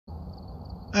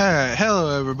Alright,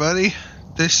 hello everybody.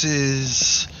 This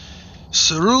is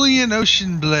Cerulean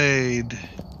Ocean Blade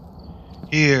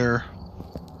here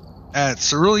at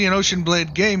Cerulean Ocean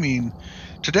Blade Gaming.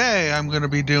 Today I'm going to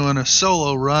be doing a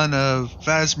solo run of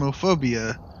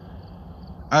Phasmophobia.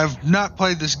 I've not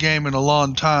played this game in a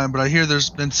long time, but I hear there's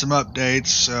been some updates,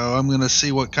 so I'm going to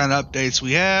see what kind of updates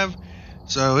we have.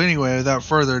 So anyway, without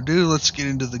further ado, let's get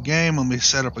into the game. Let me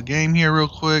set up a game here real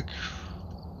quick.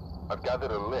 I've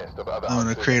gathered a list of other I'm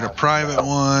going to create a private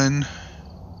one.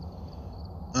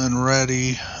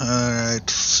 Unready. Alright,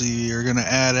 let's see. You're going to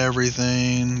add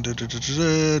everything.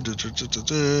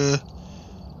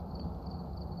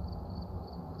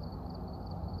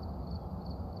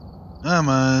 Come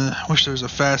on. I wish there was a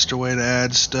faster way to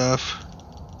add stuff,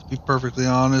 to be perfectly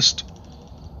honest.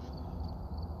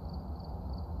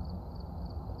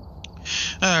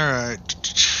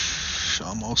 Alright.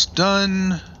 Almost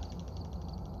done.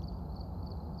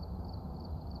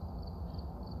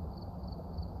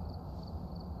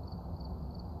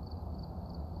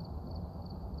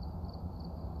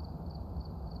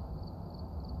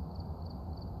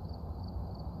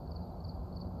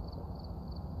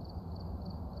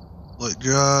 Good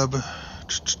job.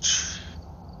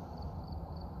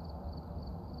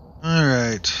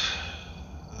 Alright.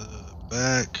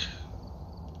 Back.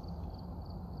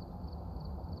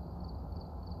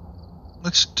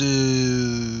 Let's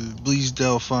do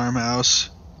Bleasdale Farmhouse.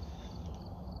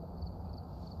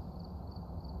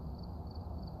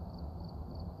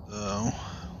 So,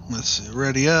 let's see.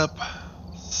 Ready up.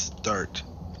 Start.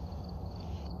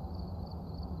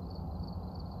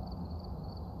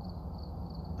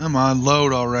 Come on,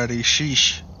 load already.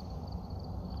 Sheesh.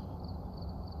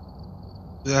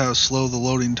 See how slow the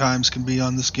loading times can be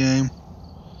on this game.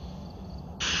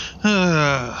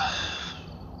 Come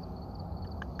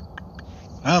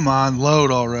on, load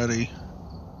already.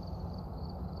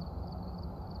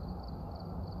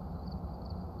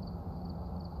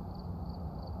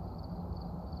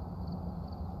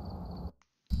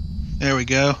 There we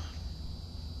go.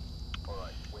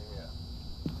 Alright, we're here.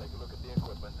 Take a look at the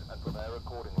equipment and prepare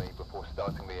accordingly before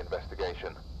starting the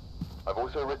investigation. I've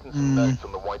also written some notes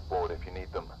on the whiteboard if you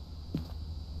need them.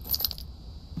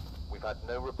 We've had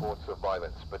no reports of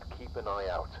violence, but keep an eye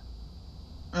out.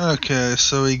 Okay,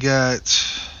 so we got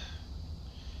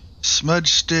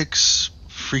smudge sticks,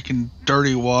 freaking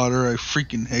dirty water. I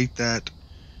freaking hate that.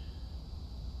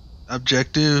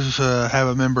 Objective, have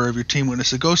a member of your team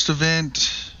witness a ghost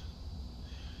event.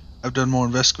 I've done more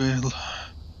investigating.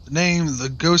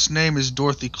 The ghost name is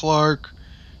Dorothy Clark.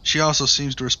 She also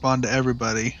seems to respond to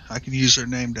everybody. I could use her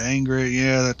name to anger it.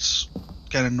 Yeah, that's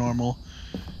kind of normal.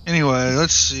 Anyway,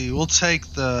 let's see. We'll take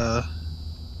the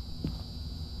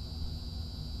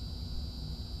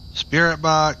spirit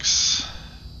box,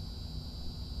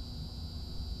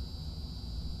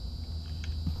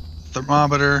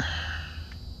 thermometer,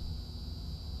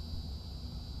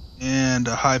 and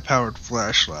a high-powered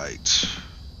flashlight.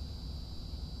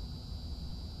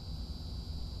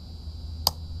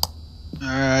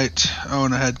 Alright, oh,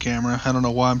 and a head camera. I don't know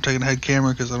why I'm taking a head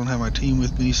camera, because I don't have my team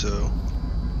with me, so...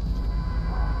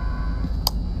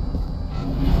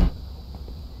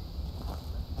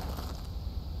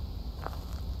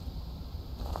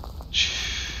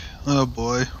 Oh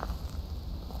boy.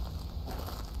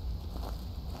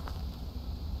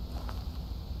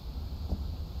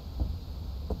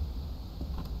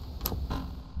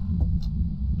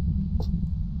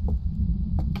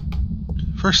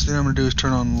 First thing I'm going to do is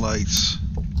turn on the lights.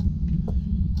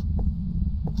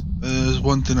 There's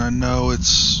one thing I know,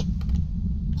 it's...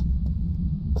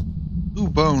 Ooh,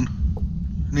 bone.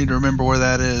 I need to remember where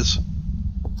that is.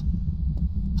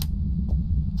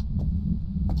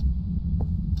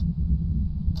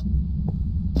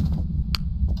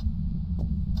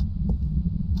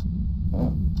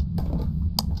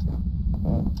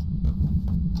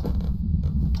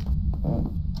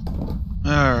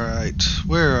 Alright,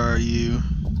 where are you?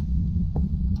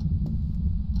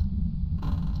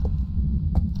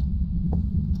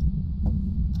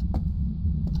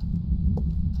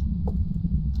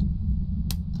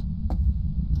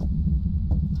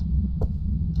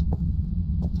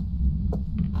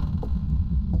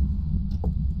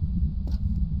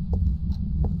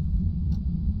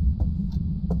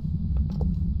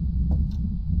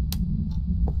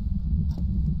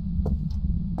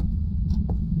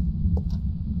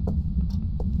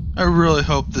 I really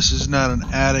hope this is not an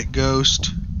attic ghost.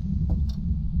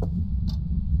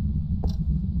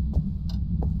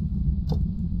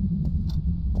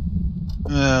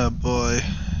 Oh boy.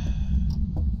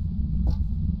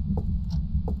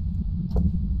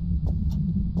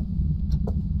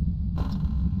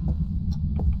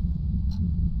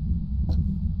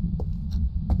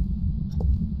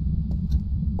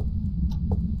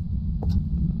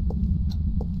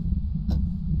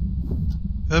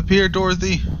 Up here,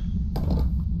 Dorothy.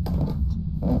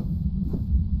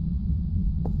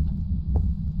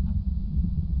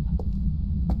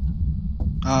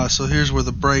 So here's where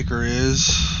the breaker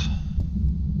is.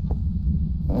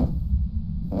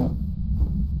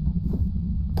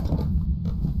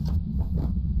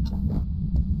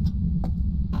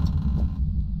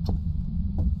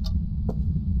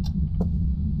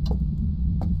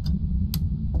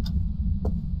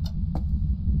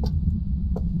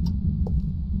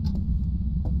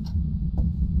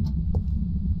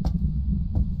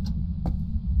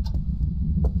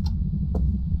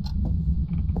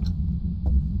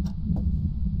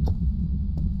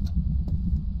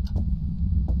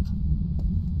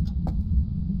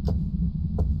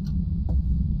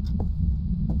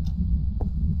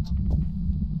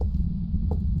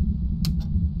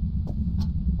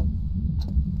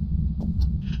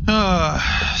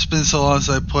 It's been so long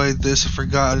since I played this, I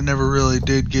forgot. I never really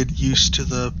did get used to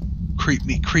the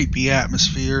creepy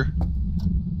atmosphere.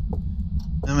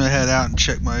 I'm gonna head out and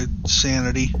check my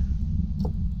sanity.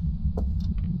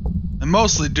 I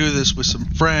mostly do this with some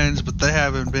friends, but they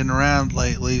haven't been around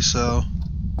lately, so...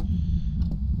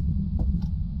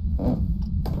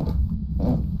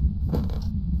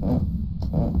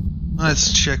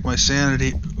 Let's check my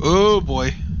sanity. Oh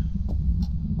boy.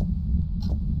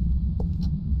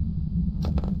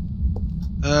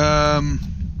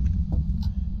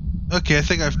 Okay, I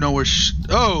think I know where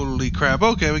holy crap.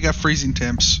 Okay, we got freezing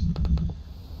temps.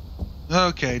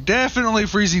 Okay, definitely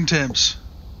freezing temps.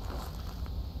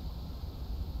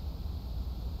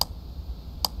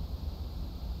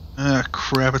 Ah,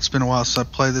 crap, it's been a while since I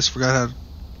played this. Forgot how to...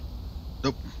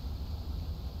 Nope.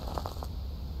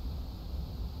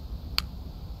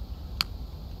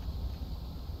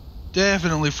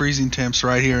 Definitely freezing temps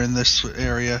right here in this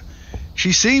area.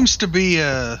 She seems to be,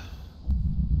 yeah,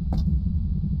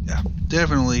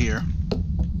 definitely here.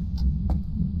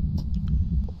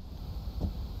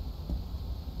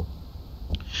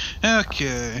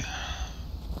 Okay.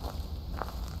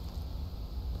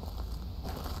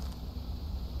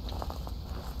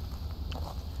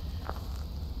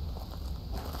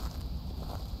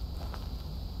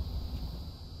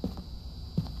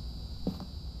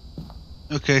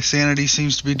 Okay, sanity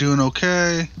seems to be doing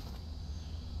okay.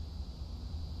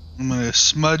 I'm gonna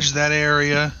smudge that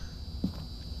area.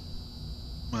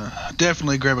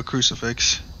 Definitely grab a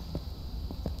crucifix.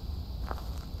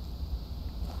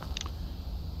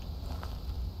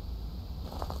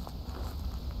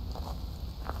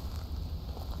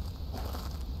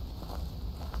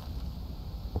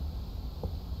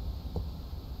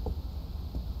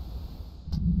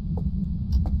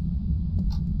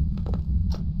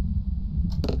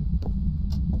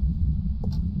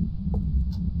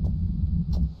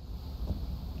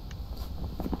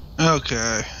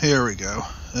 Okay, here we go.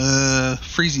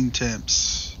 Freezing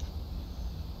temps.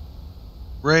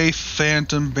 Wraith,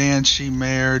 Phantom, Banshee,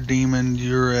 Mare, Demon,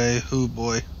 Ure, oh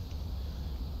boy.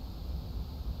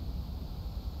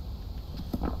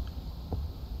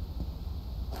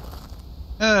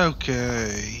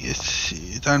 Okay,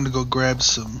 it's time to go grab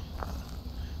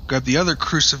the other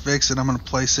crucifix, and I'm gonna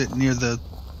place it near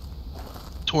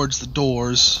towards the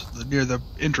doors, near the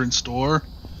entrance door.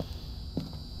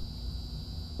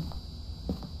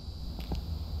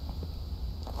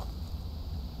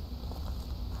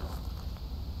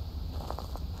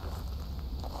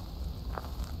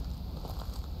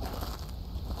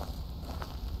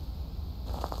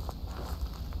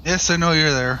 Yes, I know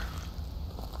you're there.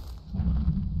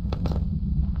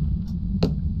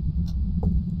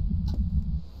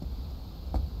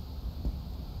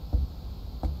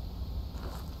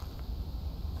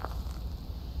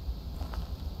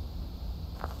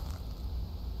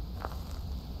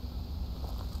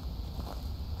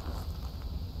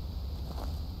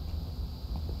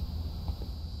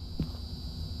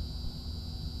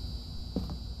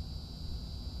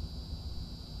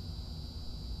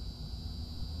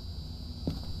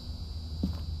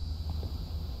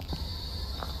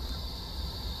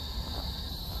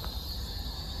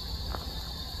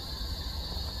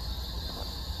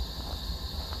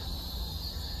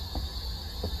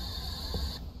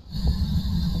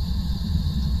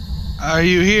 Are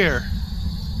you here?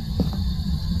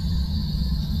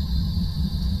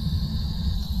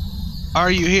 Are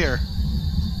you here?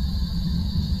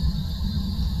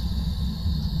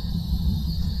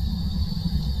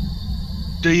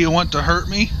 Do you want to hurt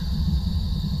me?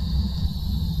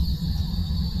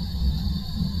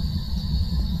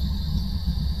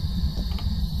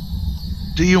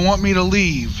 Do you want me to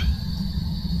leave?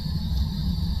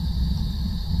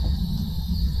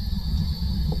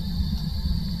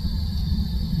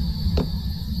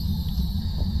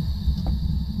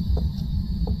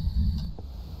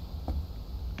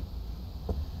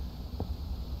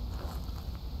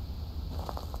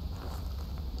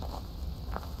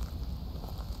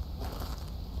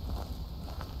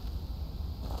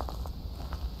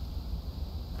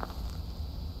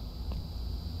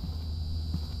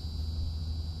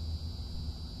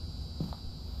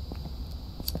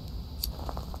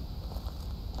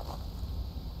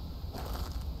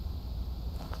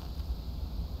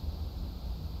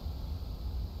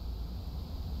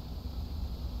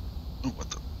 Oh, what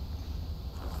the?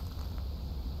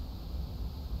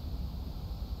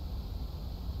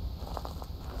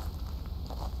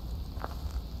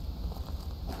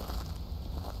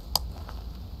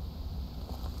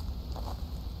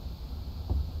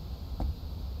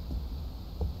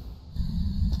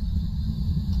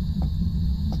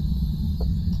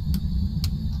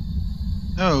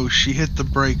 Oh, she hit the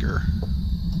breaker.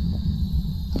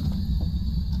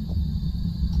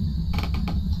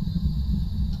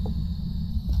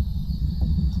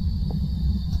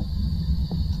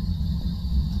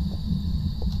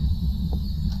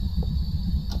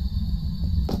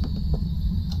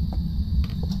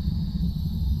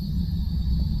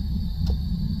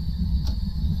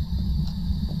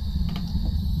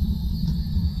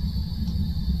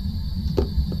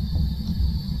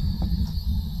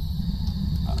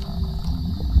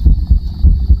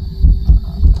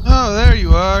 Oh, there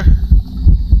you are.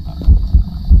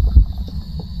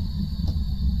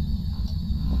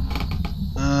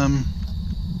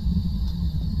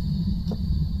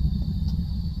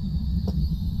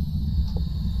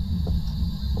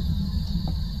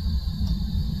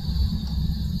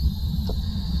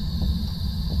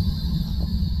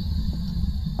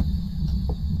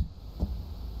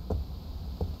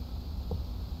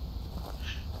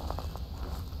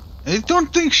 I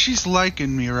don't think she's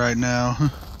liking me right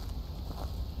now.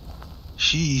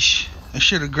 Sheesh. I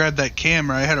should have grabbed that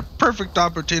camera. I had a perfect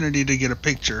opportunity to get a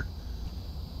picture.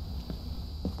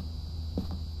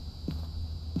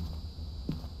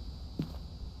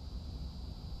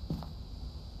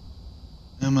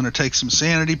 I'm gonna take some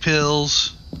sanity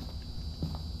pills.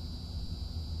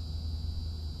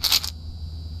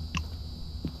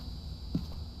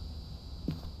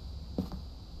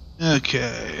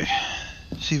 Okay.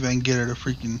 See if I can get her to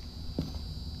freaking...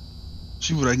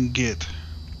 See what I can get.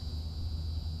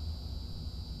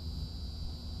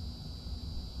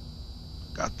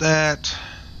 Got that.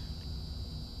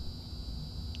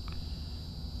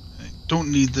 I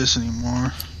don't need this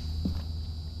anymore.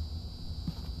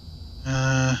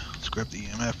 Let's grab the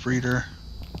EMF reader.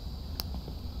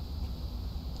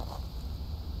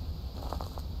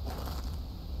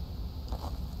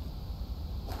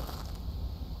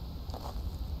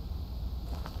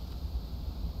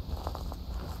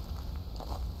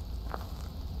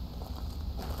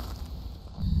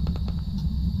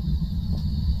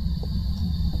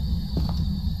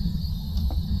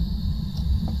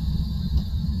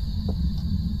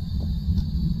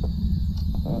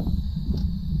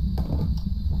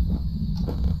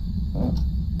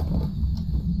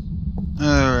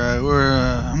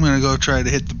 I'm gonna go try to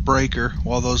hit the breaker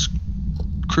while those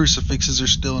crucifixes are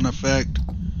still in effect.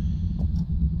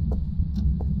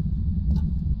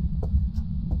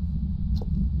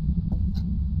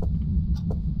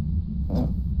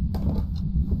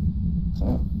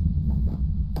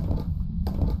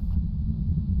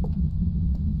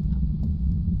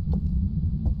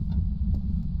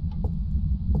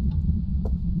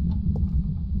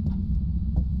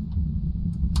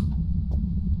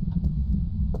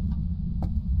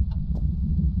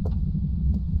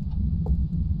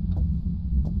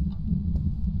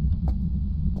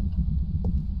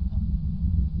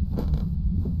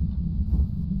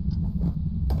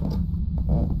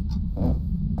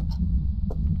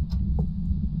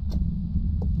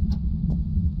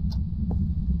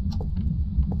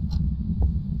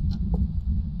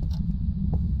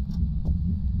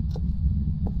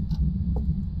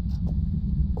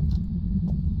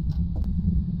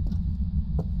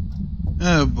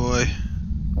 Oh boy.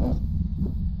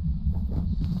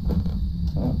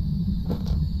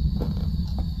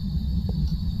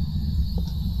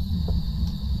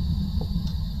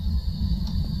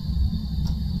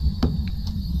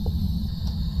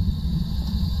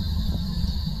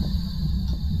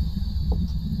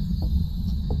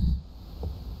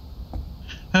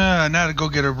 Now to go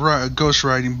get a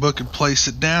ghostwriting book and place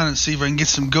it down and see if I can get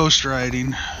some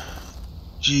ghostwriting.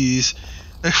 Jeez.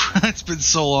 It's been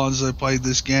so long since I played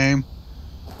this game.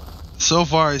 So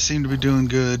far I seem to be doing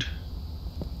good.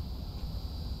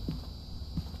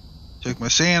 Check my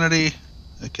sanity.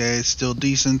 Okay, it's still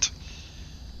decent.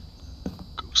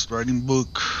 Ghostwriting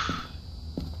book.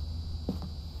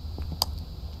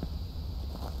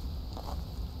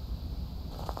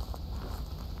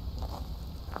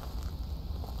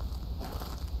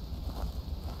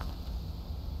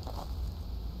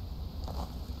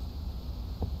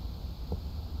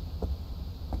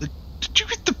 Did you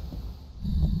get the...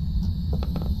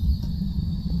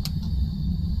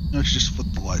 Let's just flip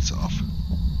the lights off.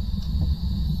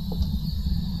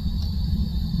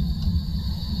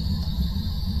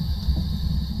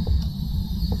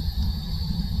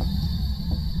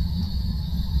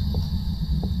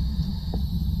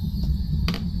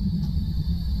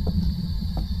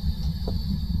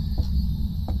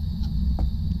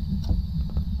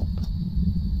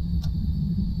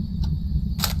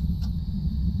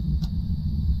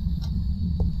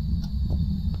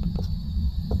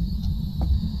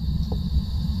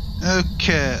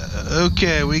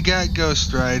 Okay, we got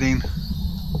ghost riding.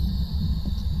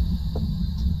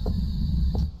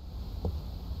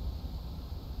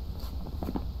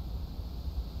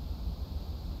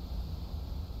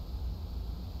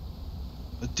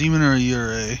 A demon or a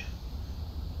Yurei?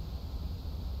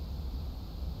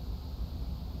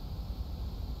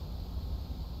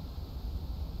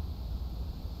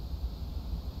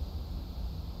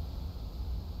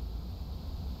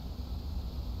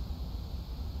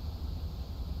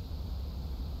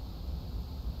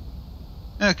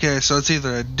 Okay, so it's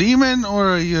either a demon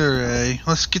or a Yurei.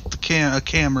 Let's get the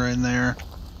camera in there.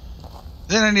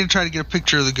 Then I need to try to get a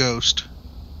picture of the ghost.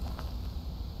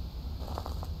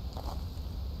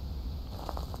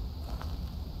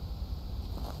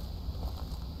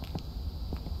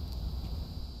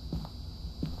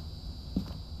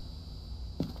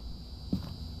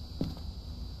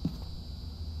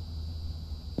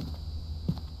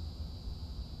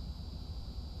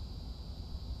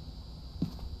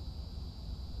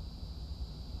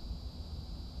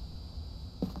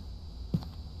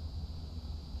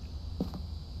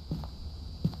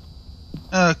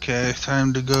 Okay,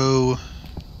 time to go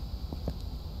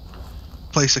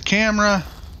place a camera.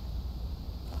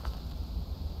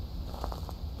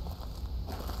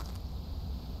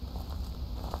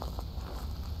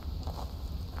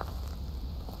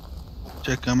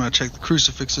 I'm gonna check the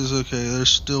crucifixes. Okay, there's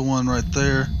still one right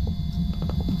there.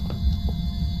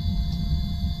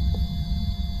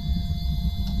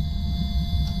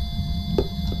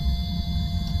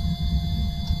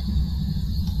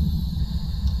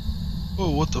 Oh,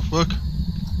 what the fuck?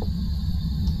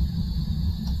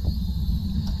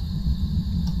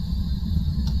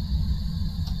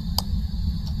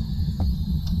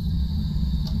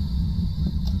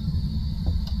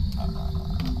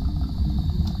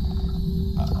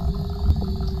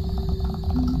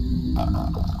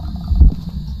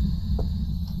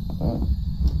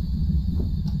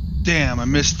 Damn, I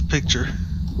missed the picture.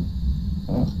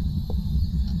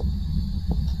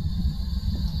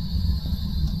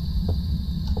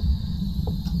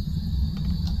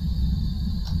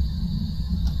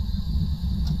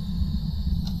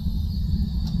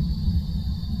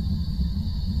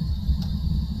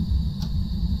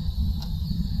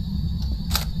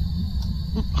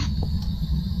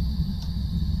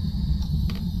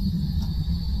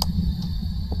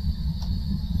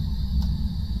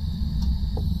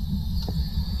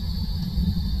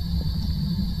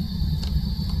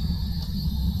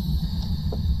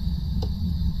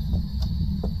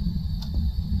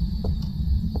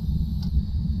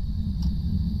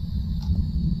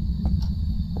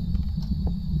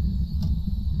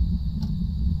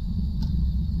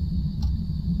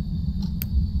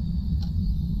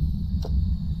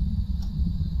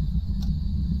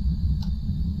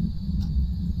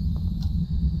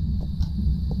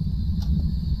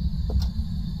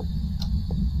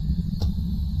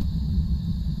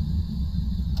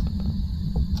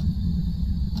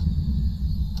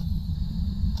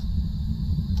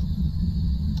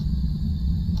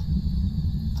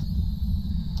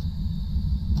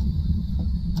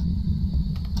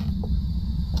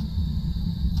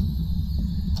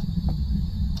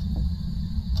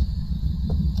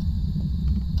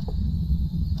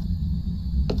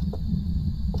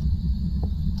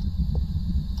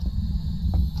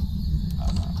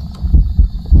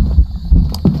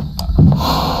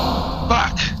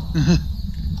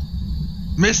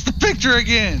 Missed the picture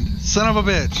again! Son of a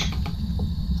bitch!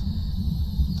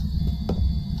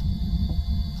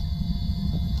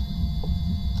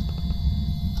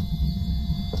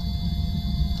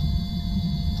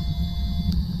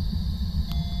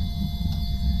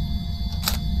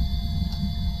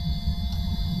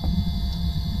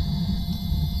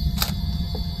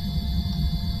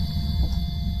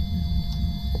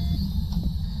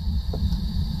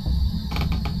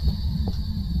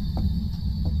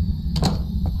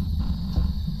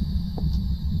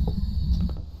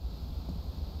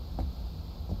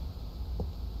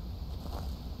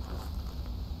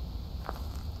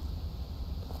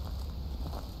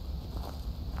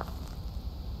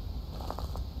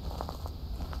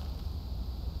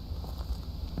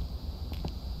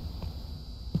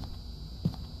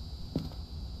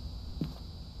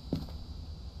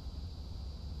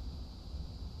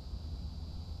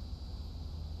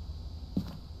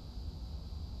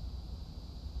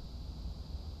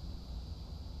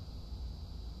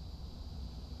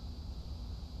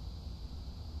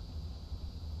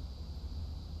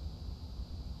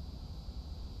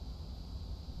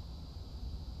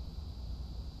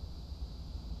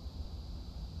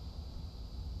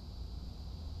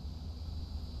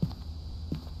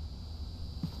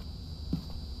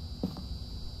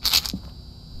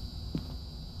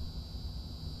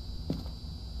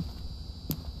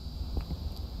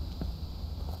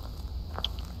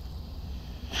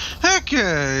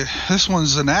 Okay, this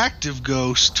one's an active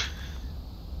ghost.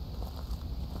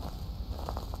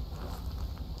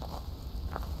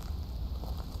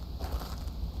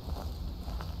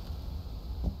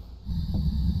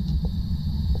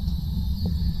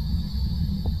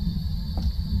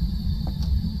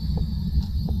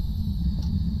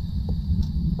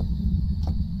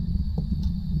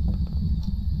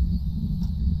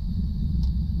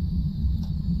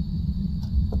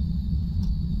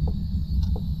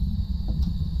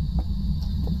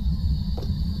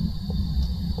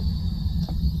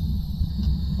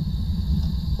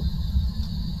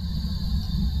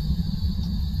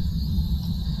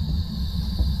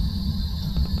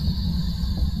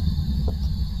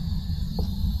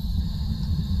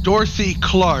 Dorothy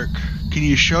Clark, can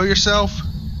you show yourself?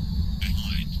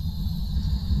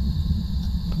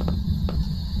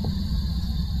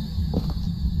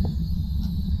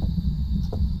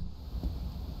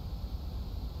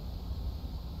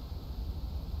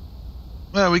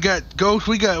 Well, we got ghost.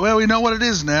 Well, we know what it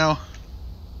is now.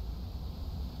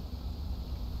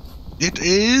 It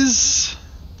is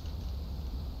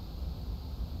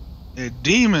a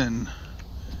demon.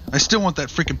 I still want that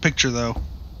freaking picture, though.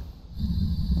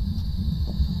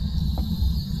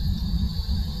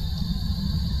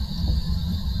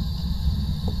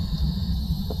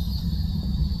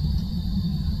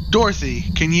 Dorothy,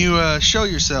 can you show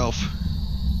yourself?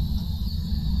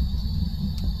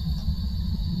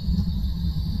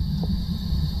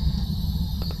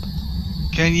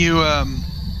 Can you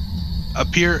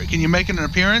appear? Can you make an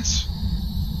appearance?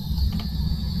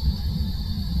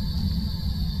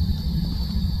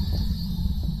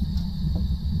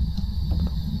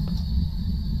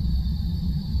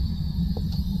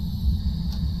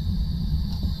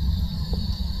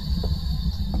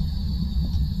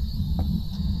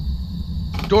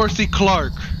 Dorothy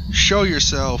Clark, show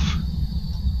yourself.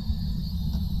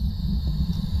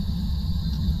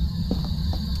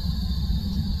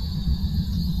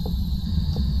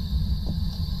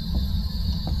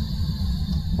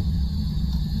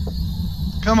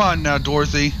 Come on now,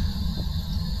 Dorothy.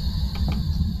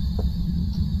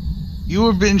 You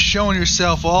have been showing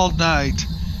yourself all night.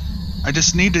 I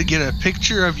just need to get a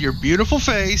picture of your beautiful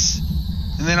face,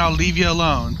 and then I'll leave you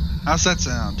alone. How's that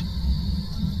sound?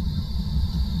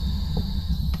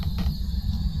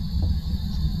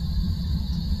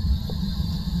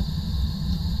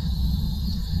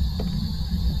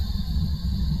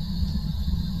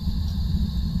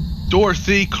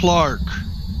 Dorothy Clark.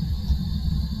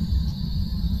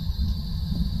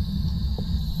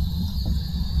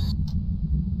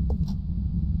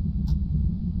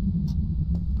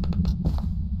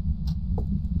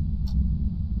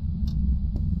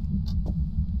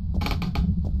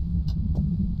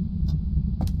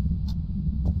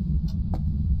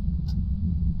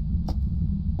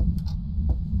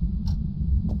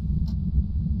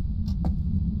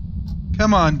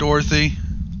 Come on, Dorothy.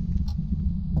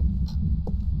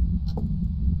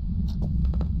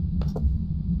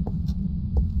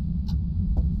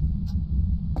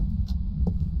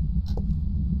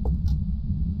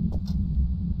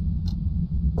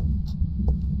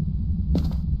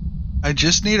 I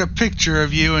just need a picture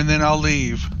of you and then I'll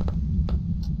leave.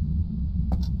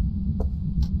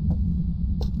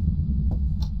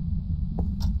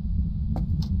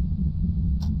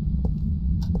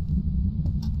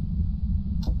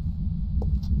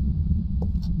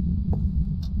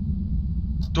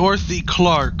 Dorothy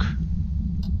Clark.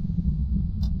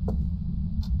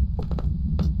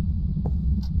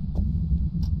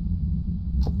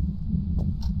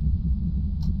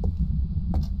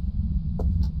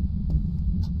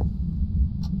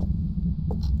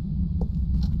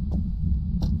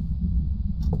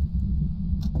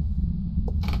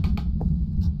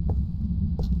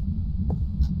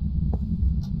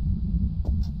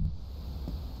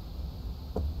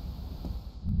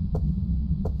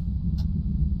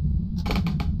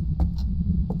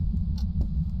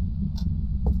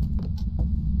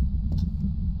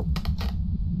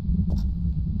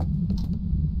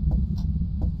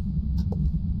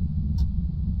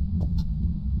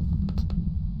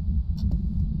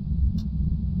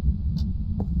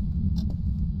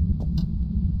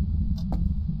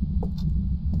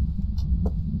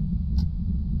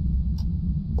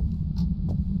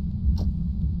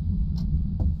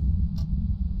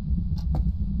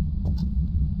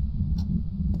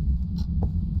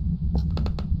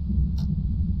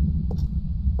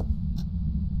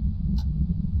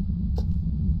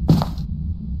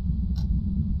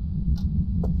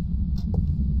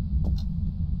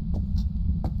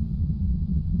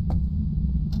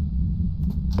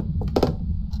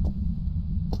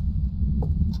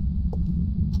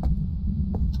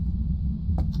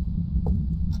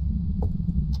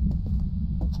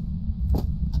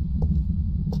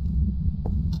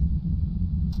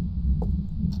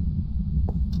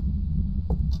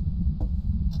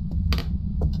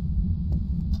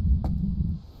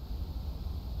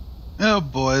 Oh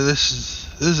boy, this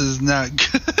is not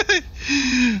good.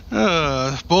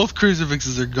 Both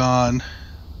crucifixes are gone.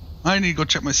 I need to go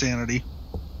check my sanity.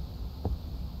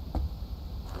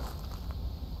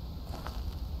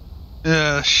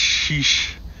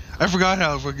 Sheesh. I forgot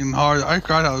how fucking hard. I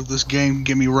forgot how this game can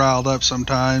get me riled up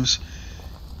sometimes.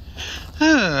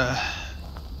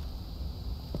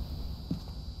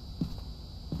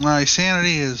 My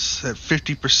sanity is at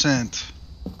 50%.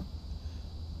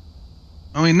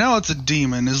 I mean, now it's a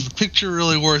demon. Is the picture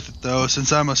really worth it, though,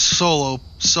 since I'm a solo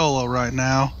right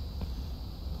now?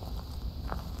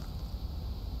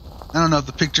 I don't know if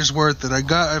the picture's worth it.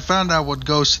 I found out what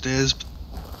Ghost is, but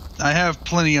I have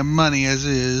plenty of money as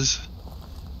is.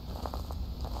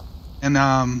 And,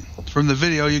 from the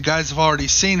video, you guys have already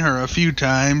seen her a few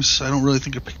times. I don't really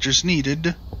think a picture's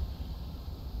needed.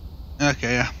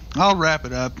 Okay, I'll wrap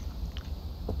it up.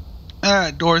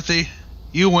 Alright, Dorothy,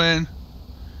 you win.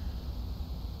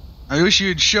 I wish you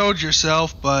had showed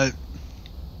yourself, but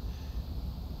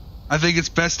I think it's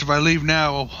best if I leave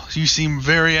now. You seem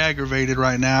very aggravated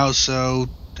right now, so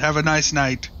have a nice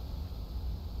night.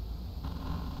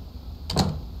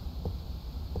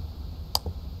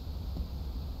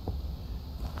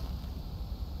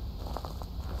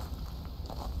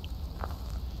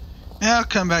 Yeah, I'll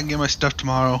come back and get my stuff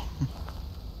tomorrow.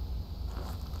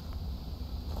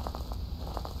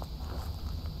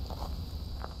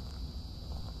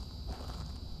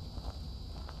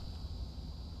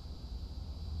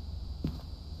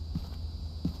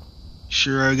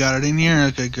 Sure, I got it in here?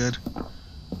 Okay, good.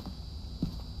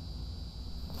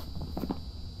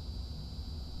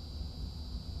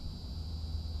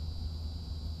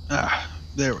 Ah,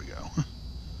 there we go.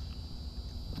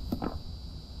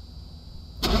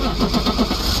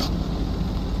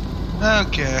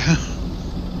 Okay.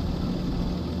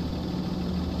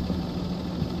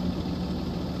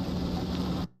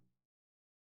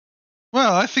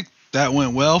 Well, I think that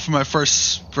went well for my for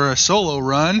a solo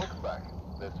run. Welcome back.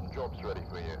 There's some jobs ready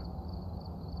for you.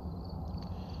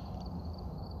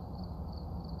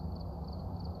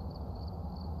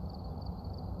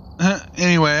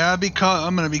 Anyway, I'm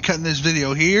gonna be cutting this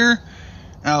video here.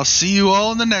 I'll see you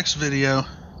all in the next video.